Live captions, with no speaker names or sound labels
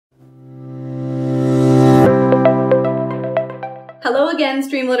again,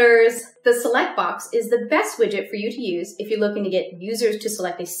 Streamlitters! The select box is the best widget for you to use if you're looking to get users to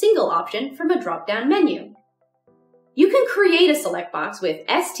select a single option from a drop-down menu. You can create a select box with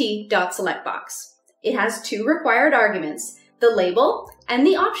st.selectbox. It has two required arguments, the label and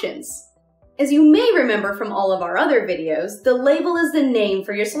the options. As you may remember from all of our other videos, the label is the name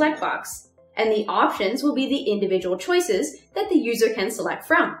for your select box, and the options will be the individual choices that the user can select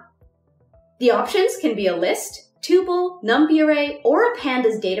from. The options can be a list, tuple, numpy array, or a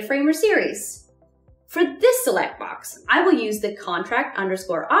pandas data frame or series. For this select box, I will use the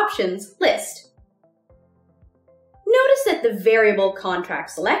contract_options list. Notice that the variable contract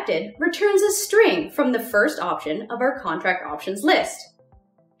selected returns a string from the first option of our contract options list.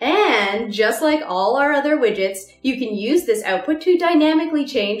 And just like all our other widgets, you can use this output to dynamically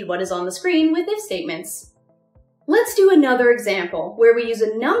change what is on the screen with if statements. Let's do another example where we use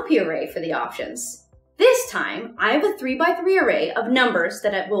a numpy array for the options. This time, I have a 3x3 array of numbers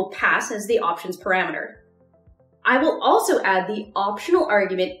that I will pass as the options parameter. I will also add the optional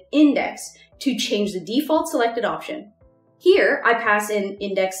argument index to change the default selected option. Here, I pass in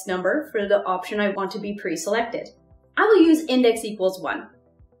index number for the option I want to be pre-selected. I will use index equals 1.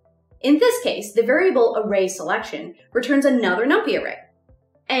 In this case, the variable array selection returns another numpy array.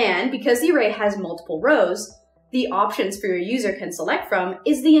 And because the array has multiple rows, the options for your user can select from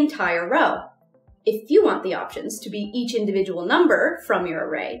is the entire row. If you want the options to be each individual number from your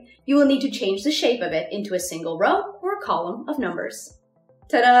array, you will need to change the shape of it into a single row or column of numbers.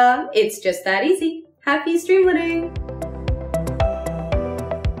 Ta-da! It's just that easy. Happy streamliting!